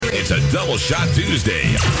It's a Double Shot Tuesday.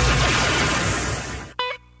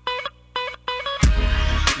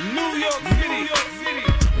 New York City.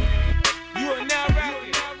 You are now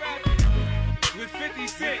rapping with 50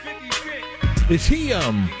 Cent. Is he, You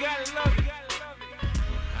gotta love it.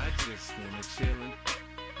 I just wanna chill and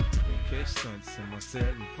catch stunts in my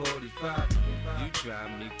 745. You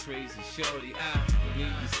drive me crazy, shorty. I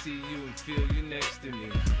need to see you and feel you next to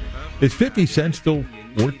me. is 50 Cent still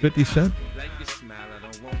worth 50 Cent? Like your smile, I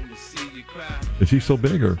don't want to see you cry. Is he still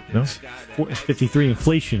big or no? 53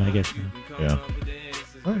 inflation, I guess. Yeah.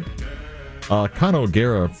 All right. Con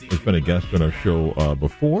O'Gara has been a guest on our show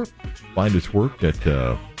before. Find his work at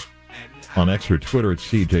on X or Twitter at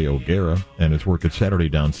CJ O'Gara and his work at Saturday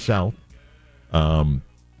Down South.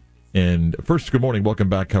 And first, good morning. Welcome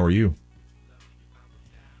back. How are you?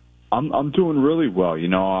 I'm doing really well. You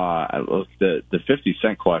know, the 50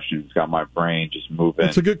 Cent question's got my brain just moving.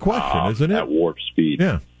 It's a good question, isn't it? At warp speed.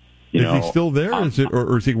 Yeah. Is he still there? Is it,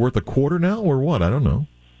 or is he worth a quarter now, or what? I don't know.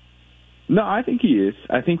 No, I think he is.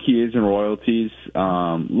 I think he is in royalties.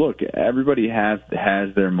 Look, everybody has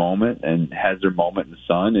their moment and has their moment in the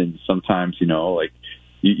sun, and sometimes, you know, like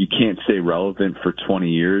you can't stay relevant for 20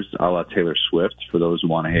 years, a la Taylor Swift, for those who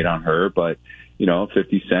want to hate on her. But, you know,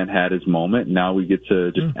 50 Cent had his moment, and now we get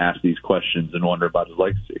to just ask these questions and wonder about his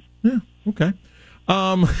legacy. Yeah, okay.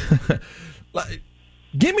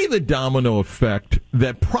 Give me the domino effect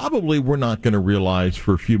that probably we're not going to realize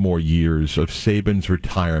for a few more years of Saban's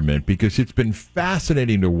retirement, because it's been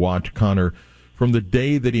fascinating to watch, Connor, from the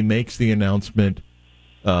day that he makes the announcement.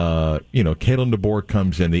 Kalen DeBoer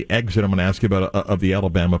comes in, the exit, I'm going to ask you about, of the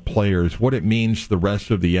Alabama players, what it means to the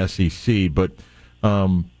rest of the SEC. But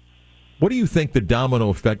what do you think the domino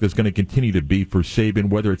effect is going to continue to be for Saban,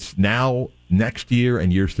 whether it's now, next year,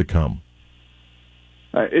 and years to come?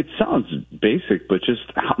 It sounds basic, but just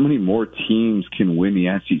how many more teams can win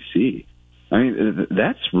the SEC? I mean,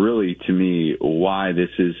 that's really, to me, why this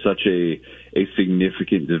is such a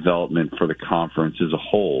significant development for the conference as a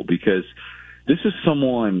whole, because this is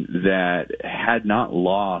someone that had not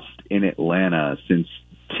lost in Atlanta since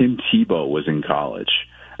Tim Tebow was in college.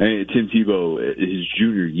 I mean, Tim Tebow, his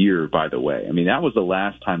junior year, by the way. I mean, that was the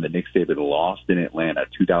last time that Nick Saban lost in Atlanta,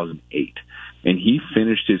 2008. And he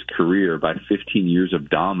finished his career by 15 years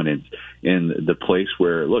of dominance in the place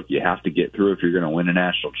where, look, you have to get through if you're going to win a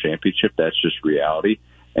national championship. That's just reality.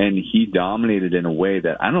 And he dominated in a way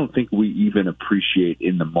that I don't think we even appreciate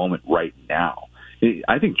in the moment right now.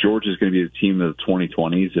 I think Georgia is going to be the team of the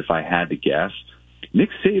 2020s, if I had to guess. Nick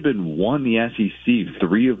Saban won the SEC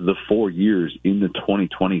 3 of the 4 years in the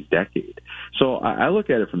 2020s decade. So I look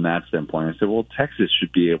at it from that standpoint. I say, well, Texas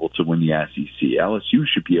should be able to win the SEC. LSU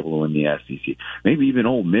should be able to win the SEC. Maybe even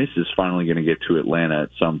Ole Miss is finally going to get to Atlanta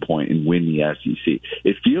at some point and win the SEC.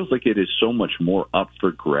 It feels like it is so much more up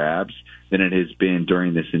for grabs than it has been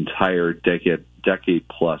during this entire decade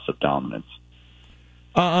plus of dominance.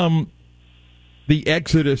 The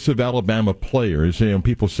exodus of Alabama players,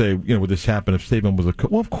 people say, would this happen if Saban was a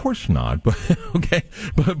coach? Well, of course not. But okay,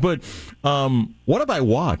 but what have I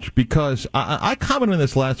watched? Because I commented on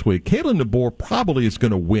this last week. Kalen DeBoer probably is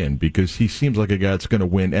going to win because he seems like a guy that's going to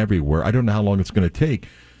win everywhere. I don't know how long it's going to take.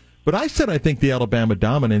 But I said I think the Alabama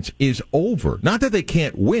dominance is over. Not that they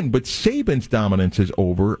can't win, but Saban's dominance is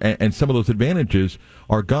over, and some of those advantages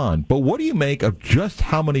are gone. But what do you make of just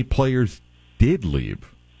how many players did leave?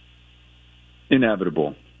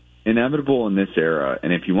 Inevitable in this era.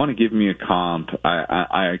 And if you want to give me a comp,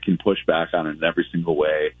 I can push back on it in every single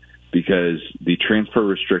way, because the transfer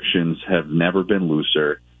restrictions have never been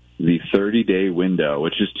looser. The 30-day window,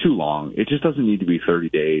 which is too long, it just doesn't need to be 30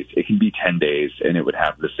 days. It can be 10 days, and it would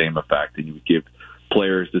have the same effect, and you would give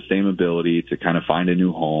players the same ability to kind of find a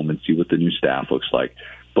new home and see what the new staff looks like.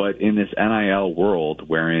 But in this NIL world,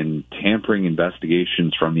 wherein tampering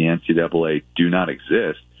investigations from the NCAA do not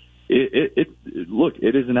exist, Look,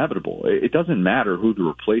 it is inevitable. It doesn't matter who the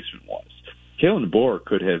replacement was. Kalen DeBoer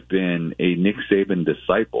could have been a Nick Saban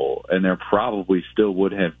disciple, and there probably still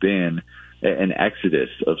would have been an exodus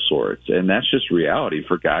of sorts. And that's just reality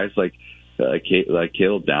for guys like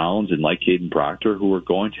Caleb Downs and like Caden Proctor, who are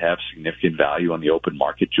going to have significant value on the open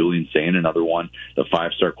market. Julian Sain, another one, the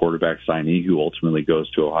 5-star quarterback signee who ultimately goes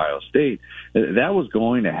to Ohio State. That was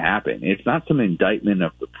going to happen. It's not some indictment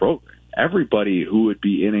of the program. Everybody who would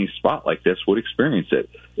be in a spot like this would experience it.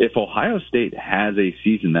 If Ohio State has a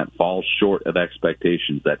season that falls short of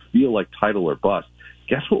expectations, that feel like title or bust,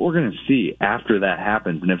 guess what we're going to see after that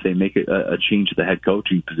happens? And if they make a change at the head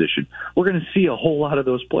coaching position, we're going to see a whole lot of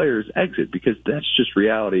those players exit, because that's just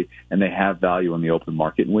reality, and they have value on the open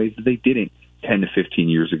market in ways that they didn't 10 to 15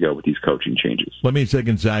 years ago with these coaching changes. Let me say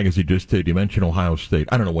Gonzaga, as you just did. You mentioned Ohio State.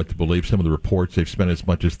 I don't know what to believe. Some of the reports, they've spent as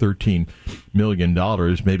much as $13 million.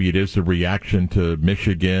 Maybe it is a reaction to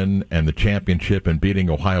Michigan and the championship and beating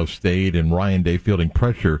Ohio State and Ryan Day fielding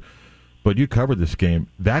pressure. But you covered this game.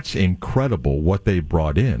 That's incredible what they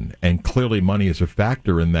brought in. And clearly money is a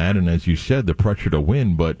factor in that. And as you said, the pressure to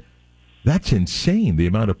win. But that's insane, the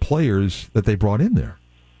amount of players that they brought in there.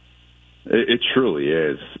 It truly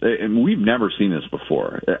is. And we've never seen this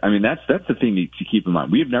before. I mean, that's the thing to keep in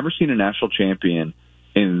mind. We have never seen a national champion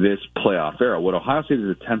in this playoff era. What Ohio State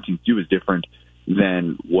is attempting to do is different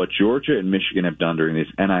than what Georgia and Michigan have done during this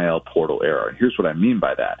NIL portal era. Here's what I mean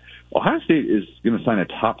by that. Ohio State is going to sign a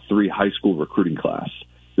top 3 high school recruiting class.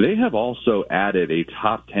 They have also added a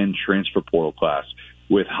top 10 transfer portal class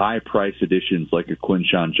with high price additions like a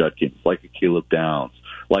Quinshon Judkins, like a Caleb Downs,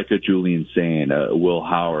 like a Julian Sain, Will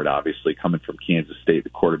Howard, obviously coming from Kansas State, the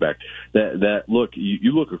quarterback. That look,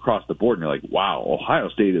 you look across the board and you're like, wow, Ohio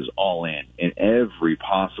State is all in every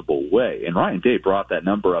possible way. And Ryan Day brought that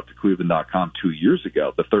number up to Cleveland.com 2 years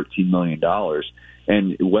ago, the $13 million.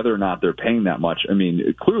 And whether or not they're paying that much, I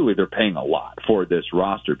mean, clearly they're paying a lot for this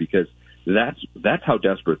roster because that's how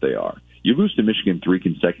desperate they are. You lose to Michigan 3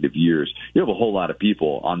 consecutive years, you have a whole lot of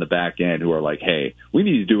people on the back end who are like, hey, we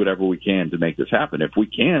need to do whatever we can to make this happen. If we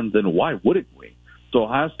can, then why wouldn't we? So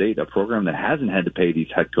Ohio State, a program that hasn't had to pay these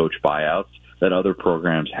head coach buyouts that other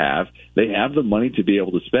programs have, they have the money to be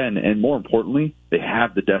able to spend, and more importantly, they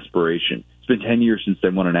have the desperation. It's been 10 years since they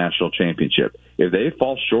won a national championship. If they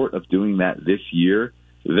fall short of doing that this year,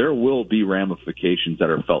 there will be ramifications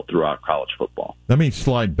that are felt throughout college football. Let me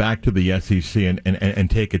slide back to the SEC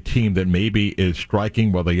and take a team that maybe is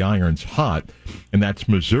striking while the iron's hot, and that's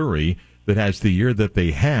Missouri, that has the year that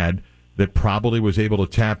they had, that probably was able to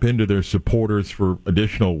tap into their supporters for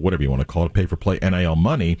additional, whatever you want to call it, pay-for-play NIL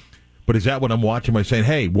money. But is that what I'm watching by saying,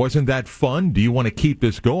 hey, wasn't that fun? Do you want to keep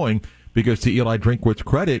this going? Because to Eli Drinkwitz's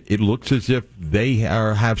credit, it looks as if they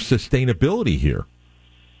have sustainability here.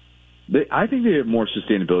 I think they have more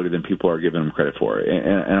sustainability than people are giving them credit for,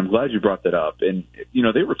 and I'm glad you brought that up. And, you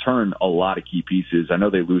know, they return a lot of key pieces. I know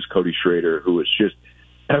they lose Cody Schrader, who is just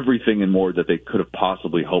everything and more that they could have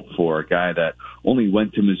possibly hoped for, a guy that only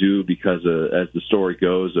went to Mizzou because, as the story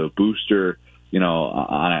goes, a booster, you know,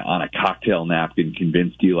 on a cocktail napkin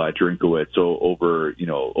convinced Eli Drinkowitz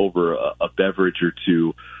over a beverage or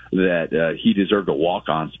two that he deserved a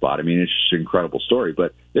walk-on spot. I mean, it's just an incredible story.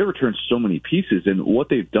 But they returned so many pieces, and what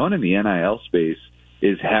they've done in the NIL space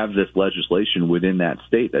is have this legislation within that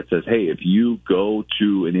state that says, hey, if you go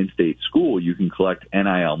to an in-state school, you can collect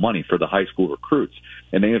NIL money for the high school recruits.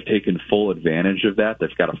 And they have taken full advantage of that. They've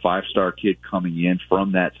got a 5-star kid coming in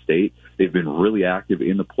from that state. They've been really active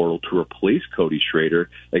in the portal to replace Cody Schrader.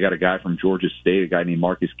 They got a guy from Georgia State, a guy named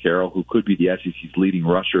Marcus Carroll, who could be the SEC's leading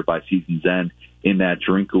rusher by season's end in that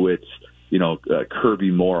Drinkowitz, Kirby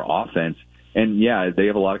Moore offense. And, yeah, they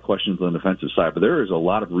have a lot of questions on the defensive side, but there is a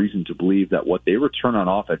lot of reason to believe that what they return on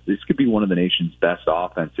offense, this could be one of the nation's best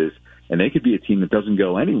offenses, and they could be a team that doesn't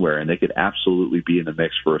go anywhere, and they could absolutely be in the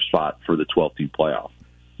mix for a spot for the 12-team playoff.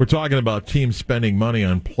 We're talking about teams spending money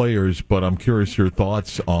on players, but I'm curious your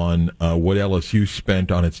thoughts on what LSU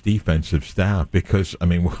spent on its defensive staff, because, I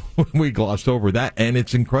mean, we glossed over that, and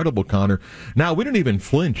it's incredible, Connor. Now, we didn't even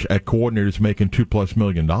flinch at coordinators making $2+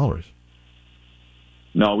 million.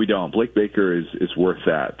 No, we don't. Blake Baker is worth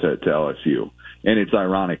that to LSU. And it's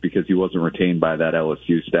ironic because he wasn't retained by that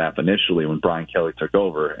LSU staff initially when Brian Kelly took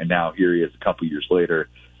over, and now here he is a couple years later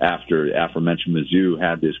after aforementioned Mizzou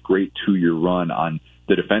had this great 2-year run on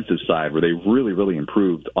the defensive side where they really, really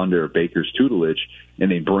improved under Baker's tutelage,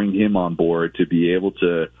 and they bring him on board to be able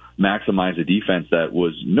to maximize a defense that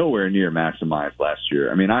was nowhere near maximized last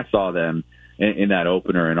year. I mean, I saw them in that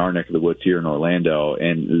opener in our neck of the woods here in Orlando,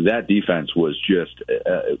 and that defense was just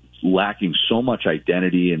lacking so much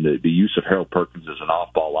identity, and the use of Harold Perkins as an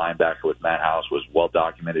off-ball linebacker with Matt House was well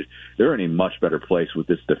documented. They're in a much better place with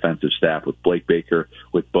this defensive staff, with Blake Baker,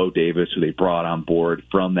 with Bo Davis, who they brought on board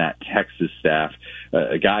from that Texas staff,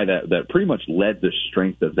 a guy that pretty much led the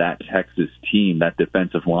strength of that Texas team, that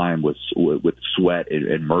defensive line with Sweat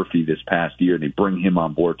and Murphy this past year. And they bring him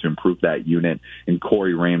on board to improve that unit, and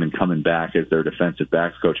Corey Raymond coming back as their defensive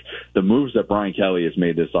backs coach. The moves that Brian Kelly has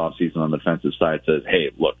made this offseason on the defensive side says,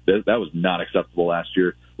 hey, look, that was not acceptable last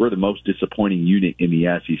year. We're the most disappointing unit in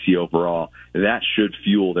the SEC overall. That should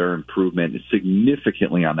fuel their improvement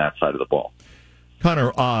significantly on that side of the ball.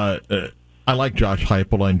 Connor, I like Josh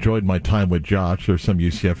Heupel. I enjoyed my time with Josh. There's some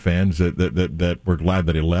UCF fans that were glad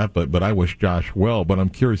that he left, but I wish Josh well. But I'm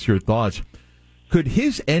curious your thoughts. Could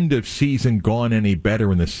his end of season gone any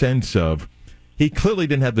better in the sense of he clearly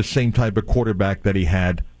didn't have the same type of quarterback that he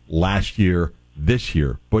had last year, this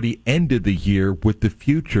year. But he ended the year with the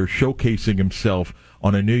future, showcasing himself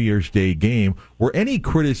on a New Year's Day game, where any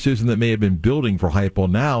criticism that may have been building for Heupel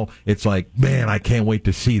now, it's like, man, I can't wait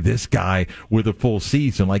to see this guy with a full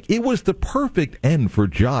season. Like, it was the perfect end for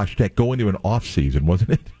Josh to go into an off season, wasn't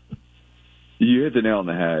it? You hit the nail on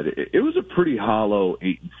the head. It was a pretty hollow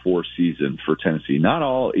 8-4 season for Tennessee. Not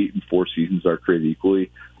all 8-4 seasons are created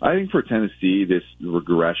equally. I think for Tennessee, this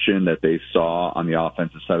regression that they saw on the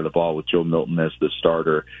offensive side of the ball with Joe Milton as the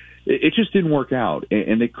starter, it just didn't work out.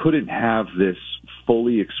 And they couldn't have this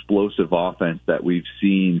fully explosive offense that we've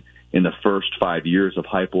seen in the first 5 years of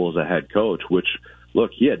Heupel as a head coach, which,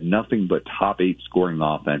 look, he had nothing but top 8 scoring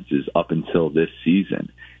offenses up until this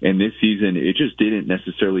season. And this season, it just didn't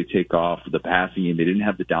necessarily take off the passing game. They didn't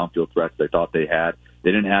have the downfield threats they thought they had. They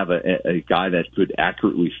didn't have a guy that could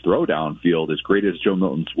accurately throw downfield. As great as Joe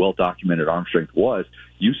Milton's well-documented arm strength was,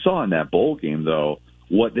 you saw in that bowl game, though,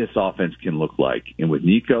 what this offense can look like. And with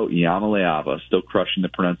Nico Iamaleava still crushing the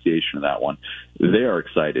pronunciation of that one, they are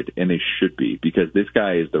excited, and they should be, because this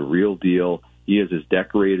guy is the real deal. He is as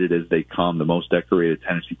decorated as they come, the most decorated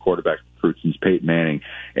Tennessee quarterback recruit since Peyton Manning.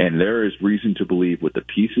 And there is reason to believe with the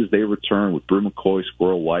pieces they return, with Brew McCoy,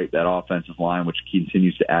 Squirrel White, that offensive line, which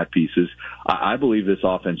continues to add pieces, I believe this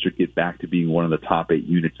offense should get back to being one of the top 8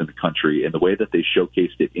 units in the country. And the way that they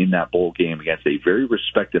showcased it in that bowl game against a very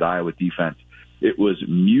respected Iowa defense, it was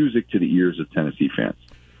music to the ears of Tennessee fans.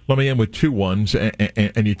 Let me end with 2 ones. And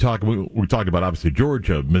we talked about, obviously,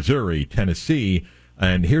 Georgia, Missouri, Tennessee.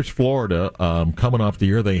 And here's Florida coming off the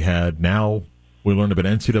year they had. Now we learned of an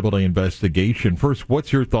NCAA investigation. First,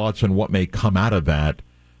 what's your thoughts on what may come out of that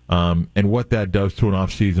and what that does to an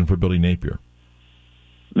offseason for Billy Napier?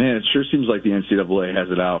 Man, it sure seems like the NCAA has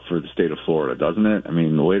it out for the state of Florida, doesn't it? I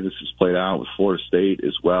mean, the way this is played out with Florida State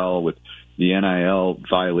as well, with the NIL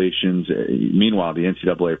violations. Meanwhile, the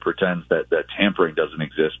NCAA pretends that tampering doesn't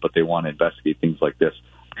exist, but they want to investigate things like this.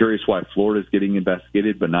 Curious why Florida's getting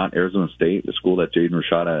investigated, but not Arizona State, the school that Jaden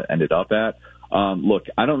Rashada ended up at. Look,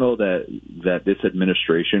 I don't know that this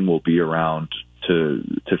administration will be around to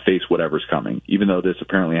face whatever's coming. Even though this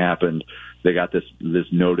apparently happened, they got this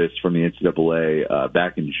notice from the NCAA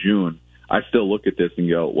back in June. I still look at this and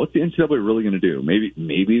go, what's the NCAA really going to do?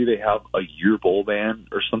 Maybe they have a year bowl ban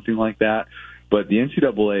or something like that. But the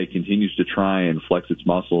NCAA continues to try and flex its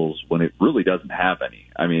muscles when it really doesn't have any.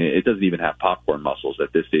 I mean, it doesn't even have popcorn muscles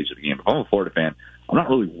at this stage of the game. If I'm a Florida fan, I'm not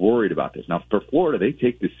really worried about this. Now, for Florida, they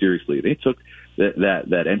take this seriously. They took that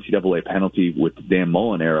NCAA penalty with the Dan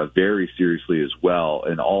Mullen era very seriously as well,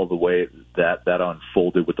 and all the way that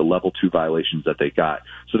unfolded with the level 2 violations that they got.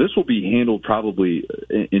 So this will be handled probably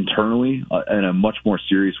internally in a much more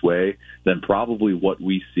serious way than probably what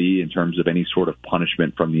we see in terms of any sort of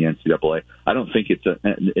punishment from the NCAA. I don't think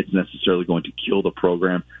it's necessarily going to kill the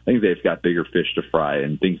program. I think they've got bigger fish to fry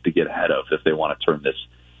and things to get ahead of if they want to turn this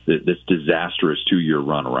disastrous 2-year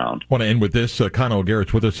run around. I want to end with this. Conor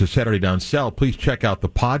Garrett's with us at Saturday Down South. Please check out the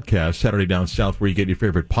podcast, Saturday Down South, where you get your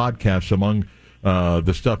favorite podcasts. Among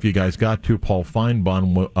the stuff you guys got to, Paul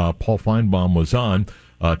Feinbaum was on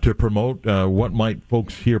to promote what might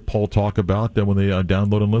folks hear Paul talk about when they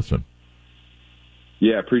download and listen.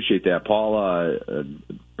 Yeah, I appreciate that. Paul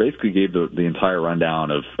basically gave the entire rundown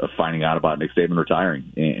of finding out about Nick Saban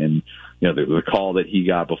retiring, and you know, the call that he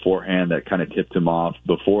got beforehand that kind of tipped him off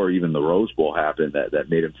before even the Rose Bowl happened, that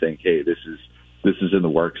made him think, hey, this is in the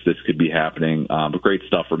works, this could be happening. But great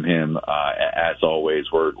stuff from him, as always.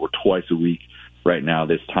 We're twice a week right now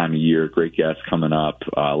this time of year. Great guests coming up.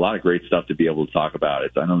 A lot of great stuff to be able to talk about.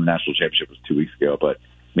 I know the National Championship was 2 weeks ago, but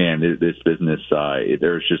man, this business,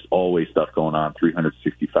 there's just always stuff going on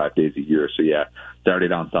 365 days a year. So, yeah, Saturday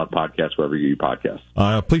Down South podcast, wherever you podcast.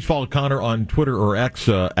 Please follow Conor on Twitter or X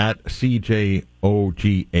at CJOGARA.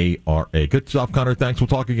 Good stuff, Conor. Thanks. We'll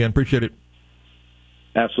talk again. Appreciate it.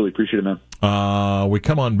 Absolutely. Appreciate it, man. We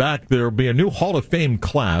come on back. There will be a new Hall of Fame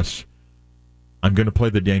class. I'm going to play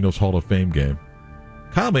the Daniels Hall of Fame game.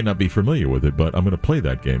 Kyle may not be familiar with it, but I'm going to play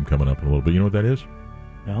that game coming up in a little bit. You know what that is?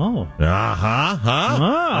 Oh. All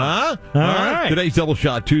right. Today's Double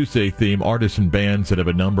Shot Tuesday theme, artists and bands that have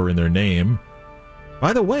a number in their name.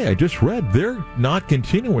 By the way, I just read they're not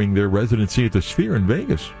continuing their residency at the Sphere in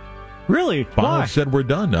Vegas. Really? Bono Why? said we're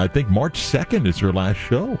done. I think March 2nd is their last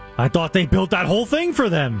show. I thought they built that whole thing for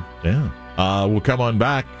them. Yeah. We'll come on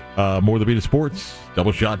back. More of the Beat of Sports.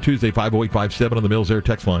 Double Shot Tuesday, 50857 on the Mills Air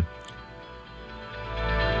text line.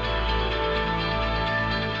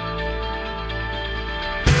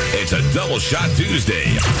 It's a Double Shot Tuesday